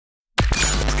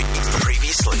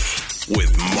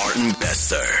with Martin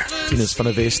Bester. Thinus van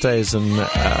der Weste is a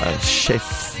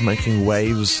chef making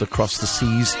waves across the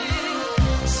seas.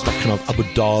 Speaking of Abu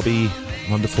Dhabi,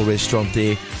 wonderful restaurant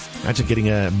there. Imagine getting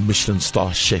a Michelin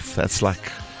star chef. That's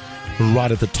like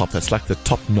right at the top. That's like the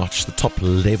top notch, the top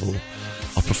level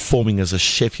of performing as a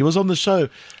chef. He was on the show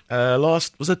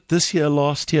last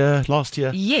year?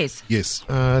 Yes.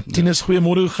 Thinus,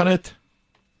 goeiemôre, hoe gaan dit?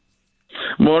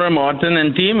 Môre Martin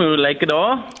en team, hoe lyk dit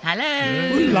daar? Hallo.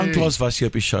 Hoe lank was jy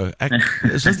op die show?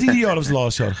 Is dit die jaar of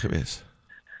laas jaar gewees?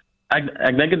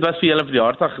 Ek dink dit was vir julle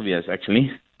verjaarsdag gewees,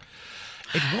 actually.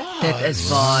 It was.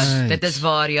 Dit is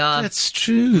waar, ja. That's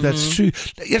true.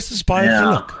 Eers is baie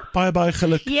geluk. Baie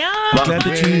geluk. Ja. Glad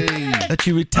that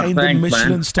you retained the Thanks, Michelin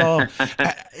man. star.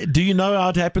 Do you know how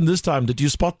it happened this time? Did you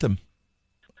spot them?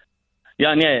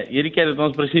 Ja, nee, hierdie keer het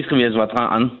ons presies gewees wat gaan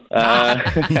aan.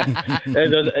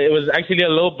 It was actually a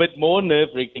little bit more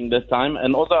nerve-wracking this time,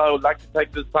 and also I would like to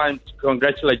take this time to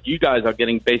congratulate you guys on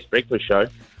getting Best Breakfast Show.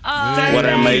 Oh, What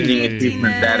an amazing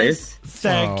achievement that is.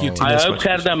 Thank you, I Thinus. hope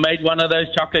Gerda made one of those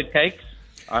chocolate cakes.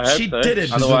 I hope She so.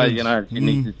 didn't. Otherwise, you know, you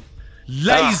need to...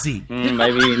 Lazy.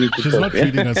 maybe you need to She's talk, not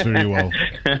treating us very well.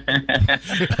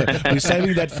 We're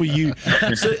saving that for you.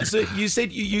 So you said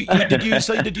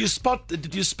did you spot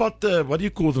the, what do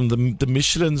you call them, the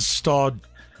Michelin starred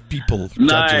people,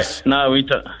 judges? No,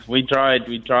 we tried,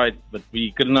 but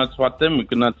we could not spot them. We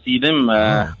could not see them.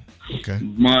 Okay.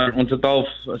 Maar ons het al,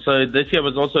 so this year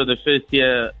was also the first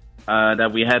year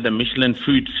that we had a Michelin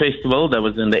food festival that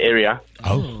was in the area.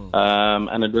 Oh.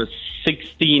 And it was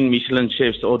 16 Michelin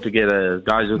chefs altogether.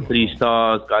 Guys with 3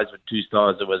 stars, guys with 2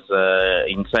 stars. It was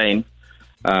insane.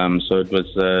 So it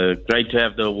was great to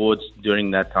have the awards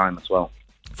during that time as well.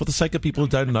 For the sake of people who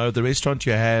don't know, the restaurant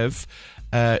you have,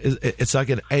 it's like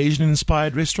an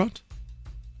Asian-inspired restaurant?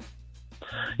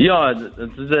 Ja,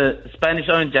 het is 'n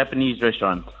Spanish-owned Japanese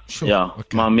restaurant. Sure, Ja, okay.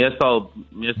 maar meestal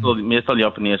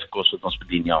Japaneese kos wat ons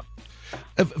bedien, ja.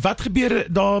 Wat gebeur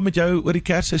daar met jou oor die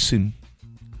Kersseisoen?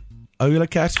 Hou julle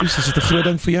Kersfees, is dit 'n groot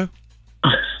ding vir jou?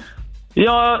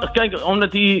 Ja, kyk,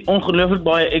 omdat hier ongelooflik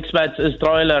baie expats is,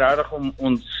 draai hulle regtig om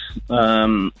ons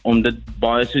om dit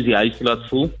baie soos die huis te laat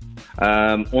voel.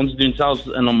 Ons doen selfs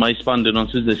in my span doen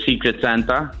ons soos 'n Secret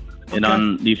Santa. En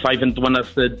dan die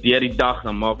 25ste deur die dag,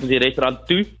 dan maak ons die restaurant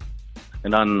toe.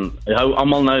 En dan hou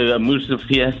almal nou 'n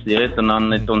moersefees, jy weet, en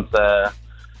dan het ons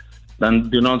dan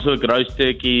doen ons ook roast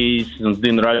turkeys, ons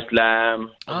doen roast lamb,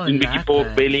 ons doen 'n bietjie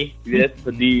pork belly, jy weet,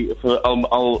 vir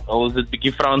al is dit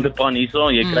bietjie frowned upon hierso,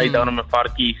 jy kry dan 'n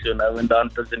varkie so nou en dan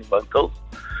tussen die winkels.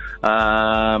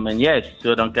 En yes,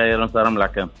 so dan kuier ons daarom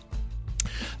lekker.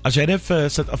 As jy net vir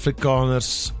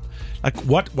Suid-Afrikaners, like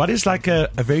what is like a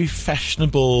very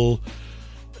fashionable,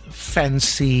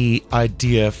 fancy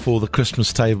idea for the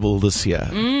Christmas table this year?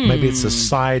 Maybe it's a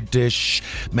side dish,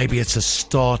 maybe it's a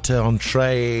starter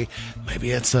entree,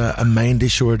 maybe it's a main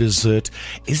dish or a dessert.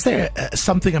 Is there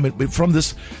something, I mean, from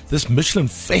this Michelin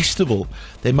festival,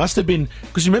 there must have been,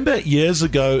 because remember years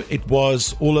ago it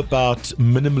was all about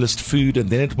minimalist food, and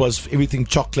then it was everything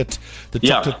chocolate, the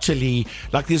chocolate chili,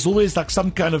 like there's always like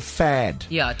some kind of fad.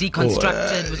 Yeah,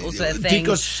 deconstructed was also a thing.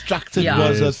 Deconstructed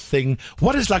was a thing.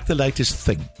 What is like the latest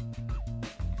thing?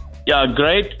 Yeah,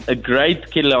 a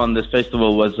great killer on this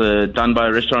festival was done by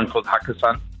a restaurant called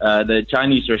Hakkasan, the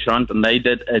Chinese restaurant, and they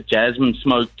did a jasmine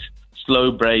smoked,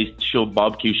 slow braised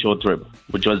barbecue short rib,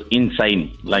 which was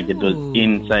insane. Like it was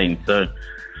insane. So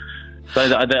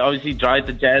they obviously dried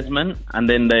the jasmine and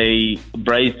then they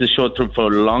braised the short rib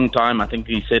for a long time. I think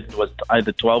he said it was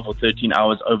either 12 or 13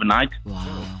 hours overnight.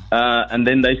 Wow. And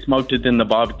then they smoked it in the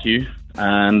barbecue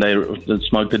and they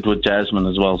smoked it with jasmine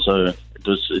as well. So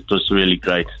it was really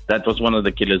great. That was one of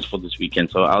the killers for this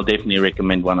weekend. So I'll definitely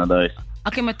recommend one of those.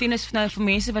 Okay, maar Thinus, nou vir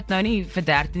mense wat nou nie vir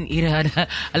 13 ure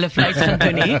hulle vleis gaan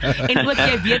doen nie. En ook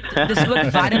jy weet, dis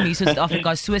ook warm hier so in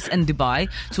Suid-Afrika soos in Dubai.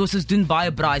 Soos ons doen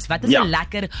baie braais. Wat is 'n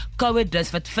lekker koue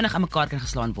dis wat vinnig aan mekaar kan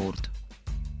geslaan word?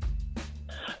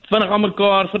 Vinnig aan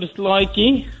mekaar vir 'n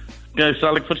slaaitjie. Ja,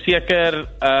 sal ek verseker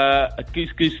 'n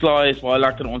couscous slaai is baie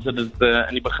lekker. Ons het dit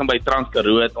in die begin by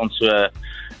Transkaroo het ons so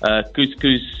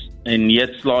couscous en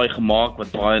neutslaai gemaak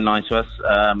wat baie nice was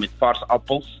met vars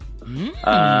appels.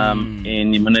 En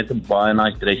jy moet net 'n baie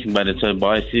nice dressing by dit, so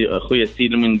baie goeie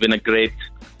cinnamon vinaigrette,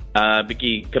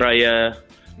 bietjie kruie,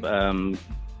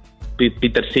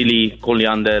 petersilie,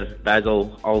 koriander,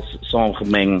 basil, alles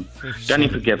saamgemeng. Kan nie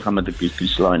verkeerd gaan met 'n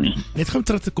couscous slaai nie. Net gaan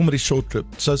terug te kom met die short rib.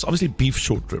 So it's obviously beef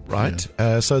short rib, right?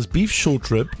 So it's beef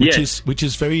short rib, which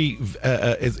is very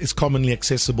is commonly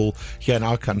accessible here in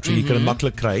our country. You can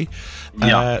maklik kry.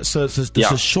 So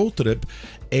there's a short rib.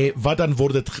 Wat dan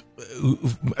word dit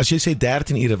as jy sê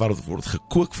 13 ure, word dit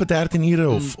gekook vir 13 ure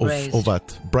of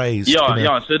wat? Braised.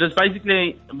 Ja, so dis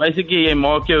basically jy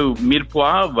maak jou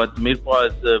mirepoix, wat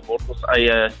mirepoix is wortels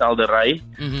eie seldery.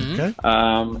 Okay.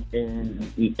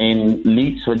 En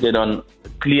leeks wat jy dan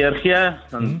kleur gee,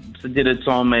 dan sit jy dit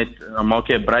saam met, dan maak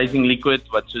jy 'n braising liquid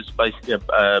wat soos basically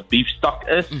 'n beef stock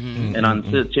is, en dan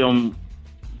sit jy hom,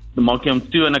 dan maak jy hom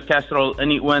toe in 'n casserole in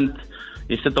die oond.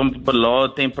 Jy sit hom op 'n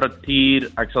lae temperatuur,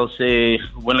 ek sal sê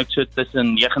gewoonlik so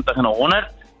tussen 90 en 100,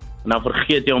 en dan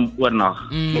vergeet jy hom oornag.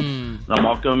 Dan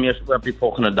maak jy hom eers oop die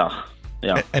volgende dag.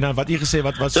 Ja. En dan wat jy gesê,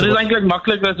 wat So dit is eintlik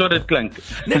makliker as wat dit klink.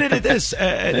 Nee, dit is.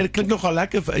 Dit klink nogal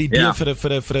lekker idee vir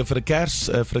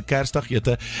 'n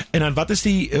Kersdagete. En dan wat is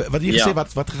wat jy gesê,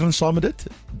 wat gaan saam met dit?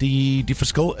 Die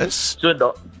verskil is?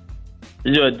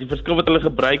 Ja, die verskil wat hulle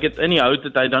gebruik het in die hout,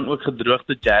 het hy dan ook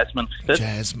gedroogde jasmine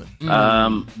gesit.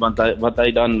 Want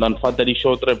hy dan vat hy die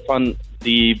short rib van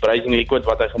die braising liquid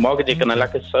wat hy gemaak het. Jy kan 'n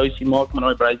lekker sousie maak met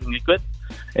daai braising liquid.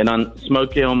 En dan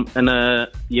smoke jy hom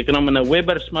jy kan hom in 'n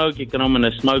Weber smoke, jy kan hom in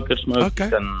 'n smoker smoke. Okay.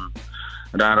 Jy kan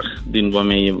reg doen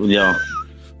waarmee ja.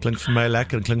 Klink vir my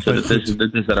lekker, klink vir my goed.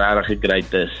 Dit is regtig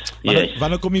great is. Yes.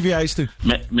 Wanneer kom jy weer huis toe?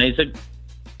 Mense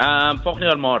volgende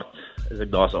jaar Maart is ek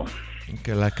daarso.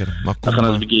 Okay, lekker. Maar Dan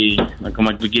kom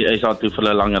ek bietjie huis toe vir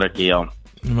 'n langer rukkie, ja.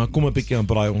 Maar kom 'n bietjie aan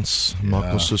braai ons.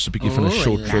 Maak ons so 'n bietjie van 'n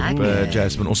short trip,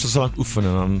 Jasmine. Ons is aan het oefen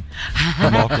en dan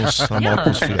maak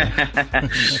ons veel.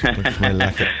 Dit is my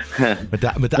lekker.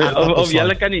 Met of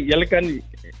julle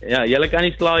kan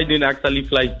nie slaai doen, ek sal die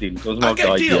vleis doen. Ons maak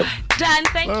daai deal. Dan,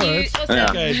 thank you.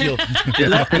 Okay, deal.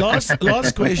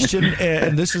 Last question,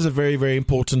 and this is a very, very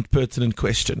important, pertinent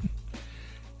question.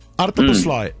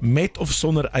 Aardappelslaai, met of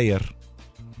sonder eier?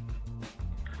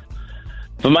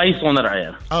 Vir my sonder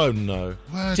eier. Oh no.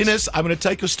 What? Thinus, I'm going to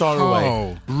take your star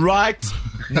away. Right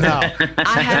now.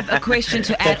 I have a question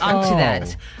to add on to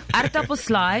that.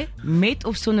 Aardappelslaai met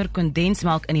of sonder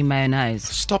kondensmelk in die mayonnaise?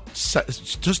 Stop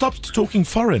talking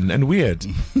foreign and weird.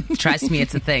 Trust me,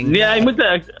 it's a thing. Nee, hy moet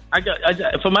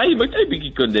vir my moet hy 'n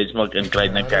bietjie kondensmelk inkry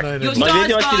dan kyk. Nee. Maar weet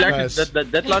jy wat jy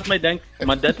lekker dit laat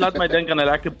my dink aan 'n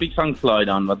lekker piesangslaai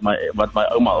dan wat my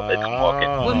ouma altyd gemaak het.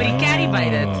 Oor met die curry by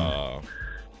dit.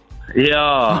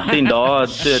 Ja, sien daar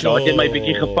het jy my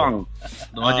bietjie gevang.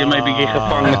 Daar het jy my bietjie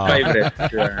gevang met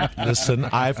favourite. Listen,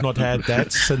 I've not had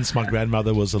that since my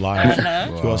grandmother was alive.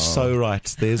 You are so right.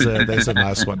 There's a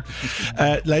nice one.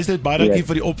 Luister, baie dankie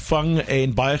vir die opvang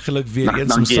en baie geluk weer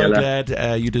eens. I'm so glad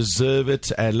you deserve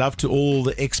it. Love to all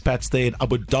the expats there in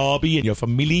Abu Dhabi en jou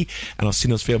familie. En ons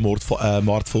sien ons weer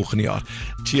Maart volgende jaar.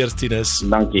 Cheers, Thinus.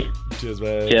 Dankie. Cheers,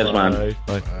 man. Cheers, man.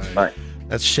 Bye.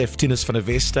 That's Chef Thinus van der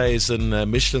Westhuien,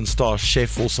 and Michelin star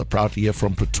chef, also proudly here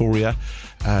from Pretoria.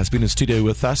 Has been in studio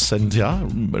with us and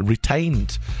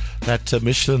retained that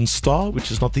Michelin star,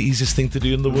 which is not the easiest thing to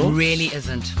do in the world. Really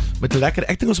isn't. Met lekker,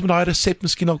 ek dink ons moet daai resep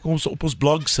miskien op ons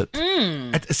blog sit.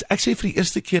 Ek sê vir die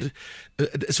eerste keer,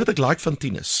 is wat ek like van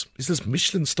Thinus. He's this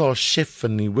Michelin star chef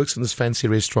and he works in this fancy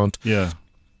restaurant. Yeah.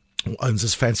 Owns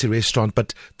this fancy restaurant,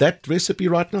 but that recipe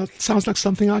right now sounds like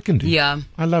something I can do. Yeah.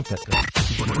 I love that guy.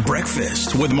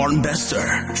 Breakfast with Martin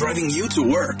Bester, driving you to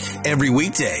work every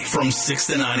weekday from 6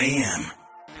 to 9 a.m.